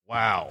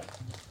Wow.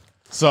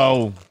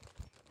 So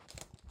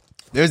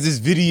there's this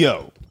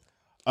video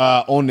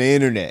on the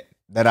internet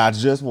that I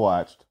just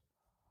watched.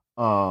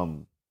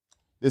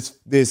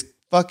 This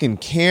fucking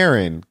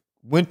Karen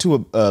went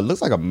to a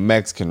looks like a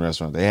Mexican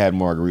restaurant. They had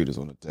margaritas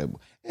on the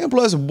table, and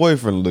plus her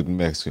boyfriend looked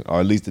Mexican,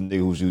 or at least the nigga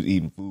who she was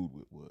eating food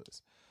with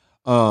was.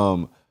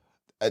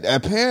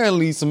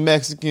 Apparently some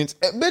Mexicans.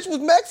 Bitch was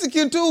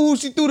Mexican too. Who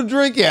she threw the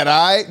drink at?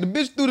 All right, the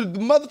bitch threw the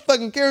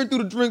motherfucking Karen threw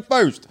the drink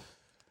first.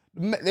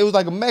 It was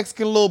like a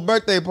Mexican little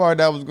birthday party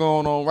that was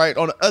going on right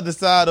on the other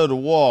side of the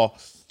wall.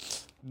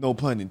 No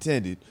pun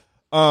intended.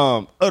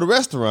 Of the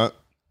restaurant.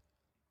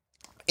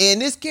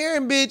 And this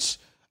Karen bitch,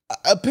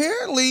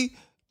 apparently,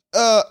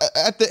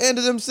 at the end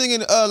of them singing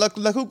La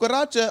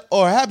Cucaracha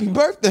or Happy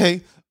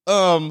Birthday,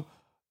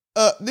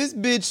 this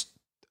bitch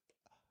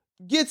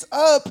gets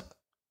up,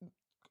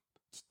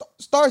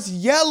 starts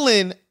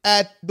yelling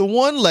at the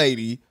one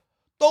lady,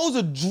 throws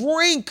a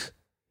drink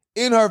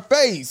in her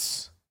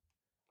face.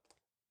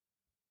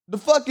 The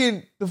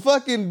fucking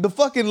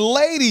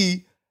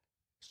lady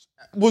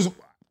was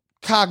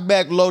cocked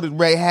back, loaded,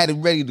 ready, had it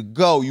ready to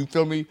go. You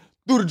feel me?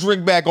 Threw the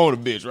drink back on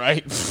the bitch,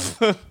 right?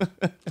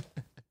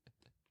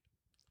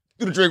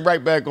 Threw the drink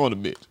right back on the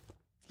bitch.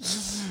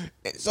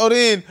 So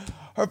then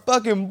her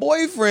fucking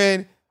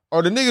boyfriend,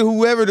 or the nigga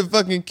whoever the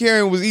fucking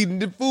Karen was eating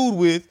the food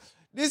with,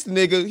 this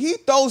nigga, he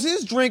throws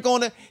his drink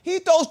on it. He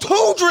throws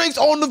 2 drinks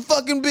on the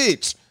fucking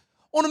bitch.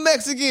 On the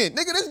Mexican.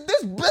 Nigga,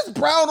 this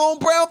brown on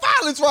brown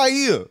violence right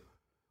here.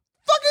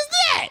 Fuck is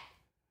that?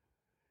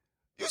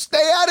 You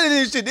stay out of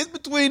this shit. This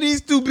between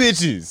these 2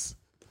 bitches.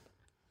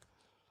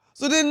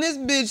 So then this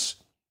bitch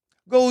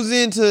goes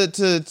into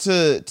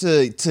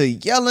to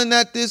yelling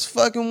at this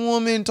fucking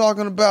woman,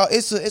 talking about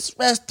it's a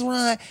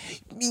restaurant.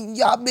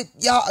 Y'all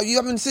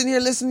been sitting here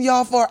listening to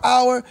y'all for an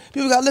hour.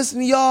 People got to listen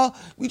to y'all.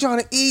 We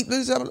trying to eat.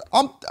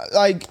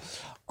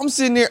 I'm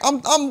sitting there.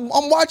 I'm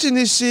watching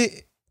this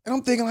shit, and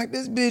I'm thinking like,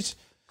 this bitch.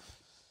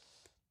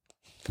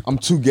 I'm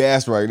too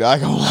gassed right now. I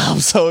ain't gonna lie, I'm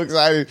so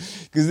excited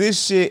because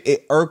this shit,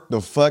 it irked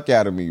the fuck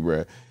out of me,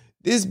 bruh.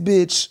 This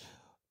bitch.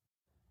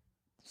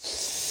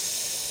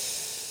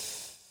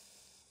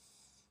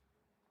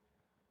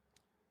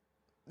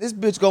 This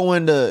bitch go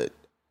into.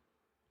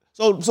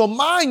 So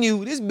mind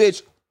you, this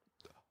bitch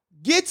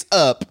gets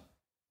up,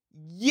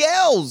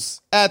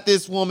 yells at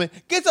this woman,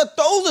 gets up,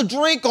 throws a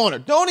drink on her.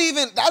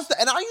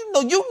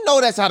 You know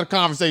that's how the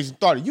conversation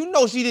started. You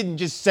know she didn't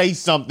just say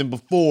something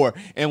before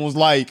and was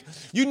like,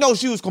 you know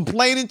she was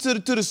complaining to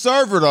the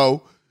server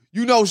though.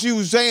 You know she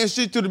was saying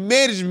shit to the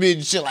management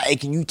and shit like, hey,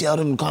 can you tell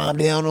them to calm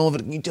down over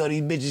there? Can you tell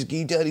these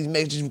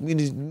Mexican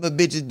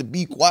bitches to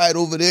be quiet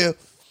over there?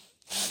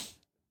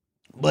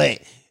 But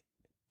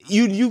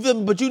you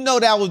know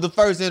that was the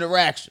first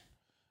interaction.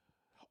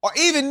 Or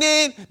even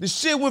then, the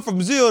shit went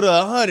from 0 to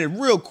 100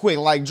 real quick,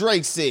 like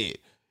Drake said.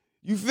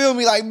 You feel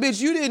me? Like, bitch,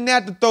 you didn't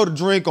have to throw the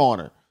drink on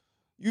her.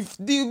 This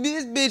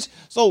bitch.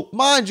 So,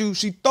 mind you,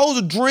 she throws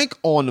a drink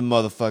on the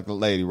motherfucking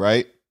lady,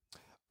 right?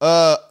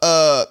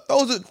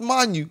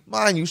 Mind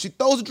you, she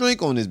throws a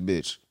drink on this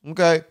bitch.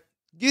 Okay,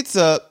 gets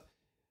up,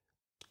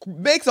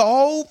 makes a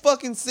whole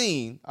fucking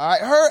scene. All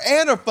right, her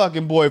and her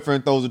fucking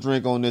boyfriend throws a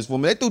drink on this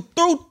woman. They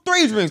threw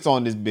 3 drinks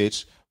on this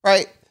bitch,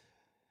 right?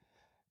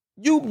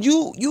 You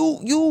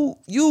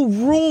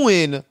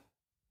ruin.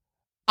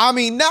 I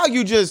mean, now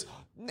bitch,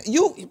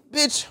 you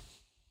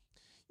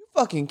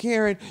fucking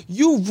Karen,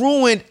 you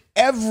ruined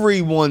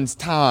everyone's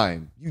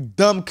time. You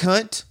dumb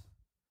cunt.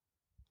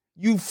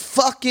 You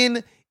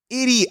fucking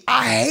idiot.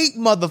 I hate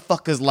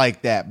motherfuckers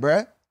like that,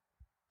 bruh.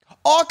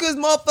 All cause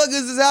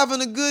motherfuckers is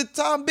having a good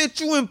time, bitch,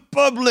 you in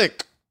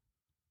public.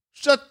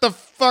 Shut the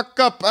fuck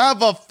up.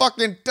 Have a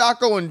fucking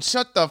taco and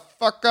shut the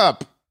fuck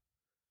up.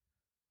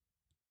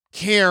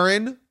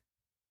 Karen.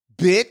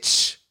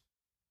 Bitch.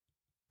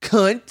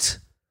 Cunt.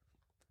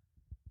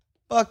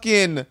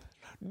 Fucking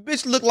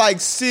bitch look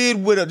like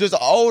Sid with just an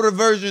older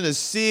version of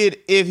Sid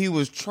if he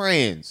was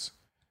trans.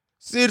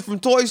 Sid from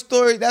Toy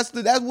Story, that's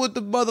what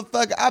the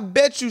motherfucker. I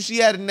bet you she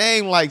had a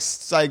name like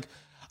Sid.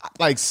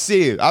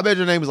 I bet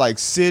her name was like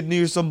Sydney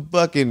or some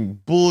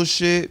fucking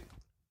bullshit.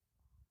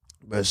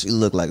 But she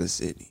looked like a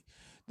Sydney.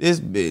 This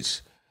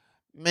bitch,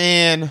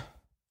 man,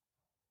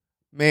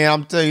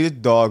 I'm telling you, this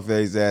dog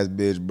face ass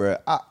bitch, bro.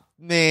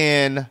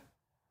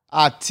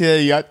 I tell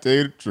you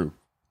the truth,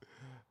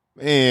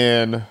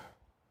 man.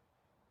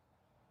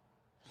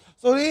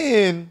 So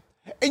then,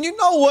 and you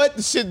know what?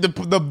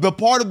 The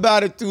part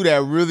about it too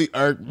that really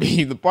irked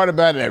me, the part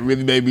about it that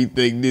really made me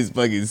think this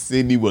fucking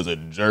Sydney was a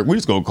jerk. We're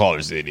just gonna call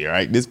her Sydney, all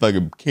right? This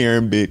fucking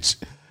Karen bitch.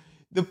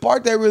 The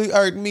part that really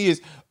irked me is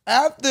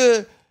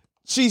after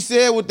she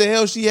said what the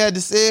hell she had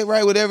to say,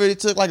 right? Whatever, it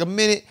took like a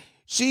minute.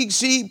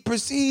 She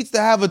proceeds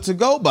to have her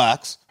to-go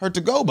box,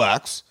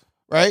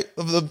 right?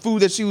 Of the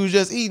food that she was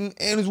just eating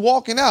and is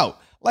walking out.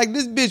 Like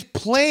this bitch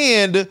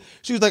planned.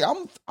 She was like,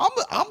 I'm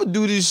gonna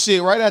do this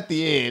shit right at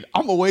the end.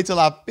 I'm gonna wait till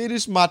I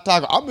finish my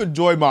taco. I'm gonna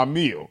enjoy my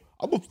meal.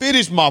 I'm gonna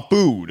finish my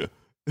food.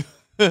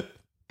 And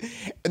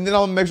then I'm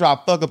gonna make sure I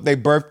fuck up their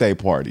birthday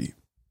party.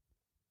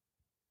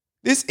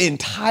 This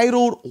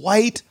entitled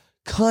white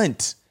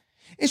cunt.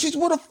 And she's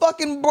with a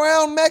fucking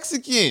brown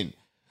Mexican.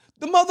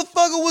 The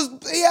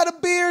motherfucker he had a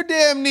beard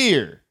damn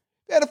near.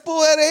 He had a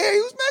full head of hair. He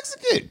was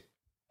Mexican.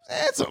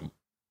 Handsome.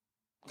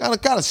 Kind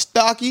of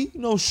stocky,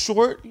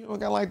 short.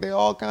 Kind of like they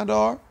all kind of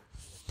are.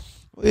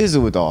 What is it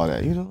with all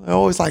that? They're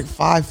always like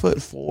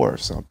 5'4" or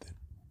something.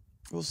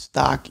 Real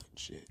stocky and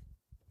shit.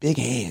 Big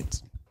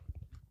hands.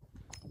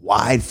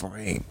 Wide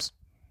frames.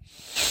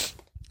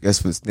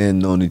 Guess we're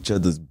standing on each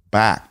other's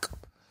back.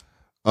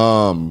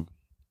 But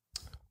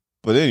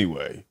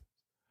anyway.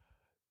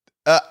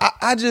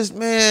 I just,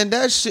 man,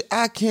 that shit,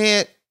 I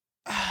can't.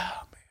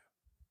 Oh,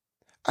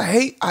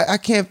 man. I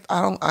can't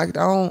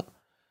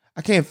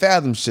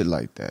fathom shit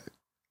like that.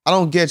 I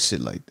don't get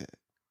shit like that.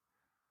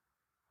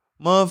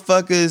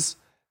 Motherfuckers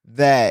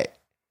that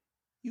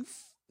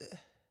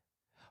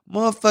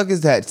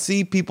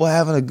see people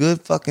having a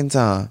good fucking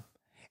time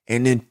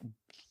and then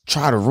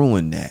try to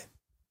ruin that.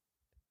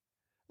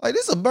 Like,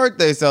 this is a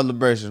birthday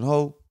celebration,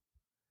 ho.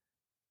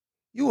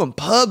 You in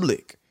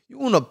public.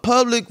 You in a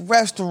public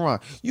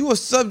restaurant. You are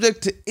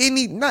subject to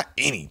not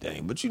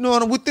anything, but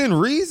within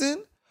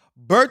reason.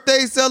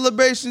 Birthday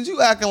celebrations,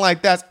 you acting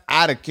like that's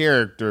out of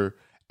character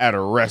at a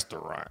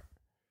restaurant.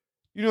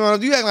 You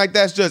acting like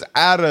that's just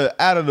out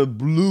of the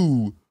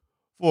blue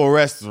for a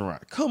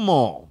restaurant. Come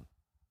on.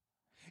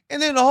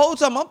 And then the whole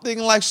time I'm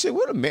thinking like, shit,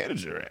 where the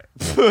manager at?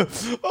 I'm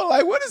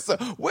like, where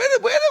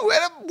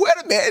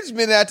the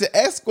management at to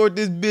escort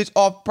this bitch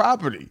off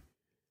property?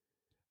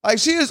 Like,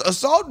 she just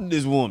assaulted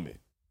this woman.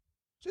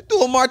 She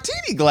threw a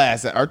martini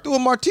glass at her, threw a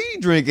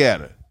martini drink at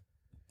her.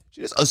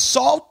 She just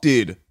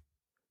assaulted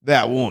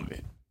that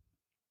woman.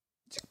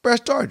 She can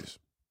press charges.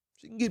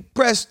 She can get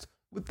pressed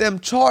with them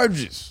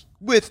charges.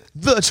 With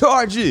the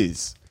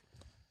charges.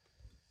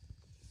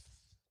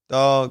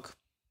 Dog.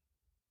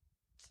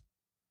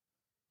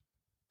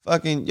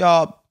 Fucking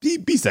y'all,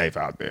 be safe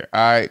out there.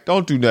 All right.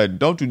 Don't do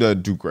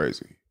nothing too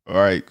crazy. All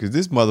right. Because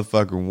this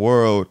motherfucking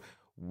world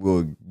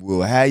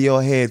will have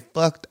your head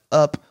fucked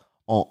up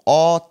on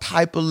all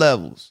type of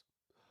levels.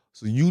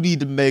 So you need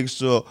to make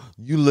sure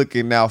you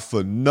looking out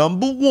for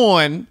number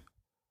one.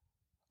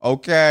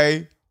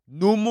 Okay.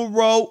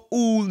 Numero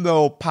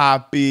uno,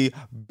 papi.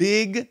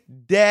 Big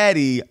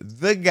Daddy,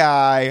 the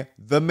guy,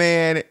 the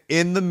man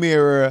in the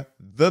mirror,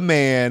 the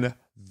man,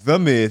 the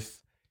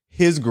myth,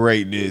 his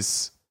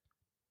greatness.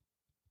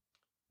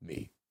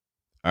 Me.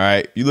 All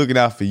right. You looking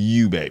out for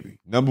you, baby.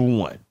 Number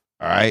one.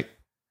 All right.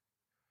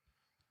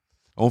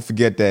 Don't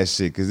forget that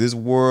shit. Cause this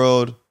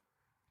world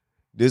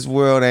ain't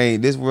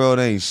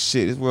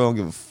shit. This world don't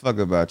give a fuck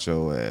about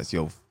your ass.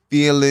 Your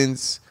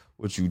feelings,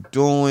 what you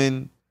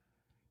doing,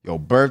 your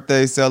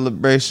birthday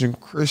celebration,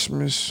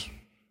 Christmas.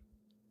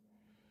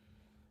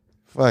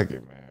 Fuck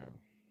it, man.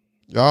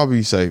 Y'all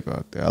be safe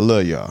out there. I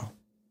love y'all.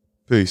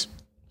 Peace.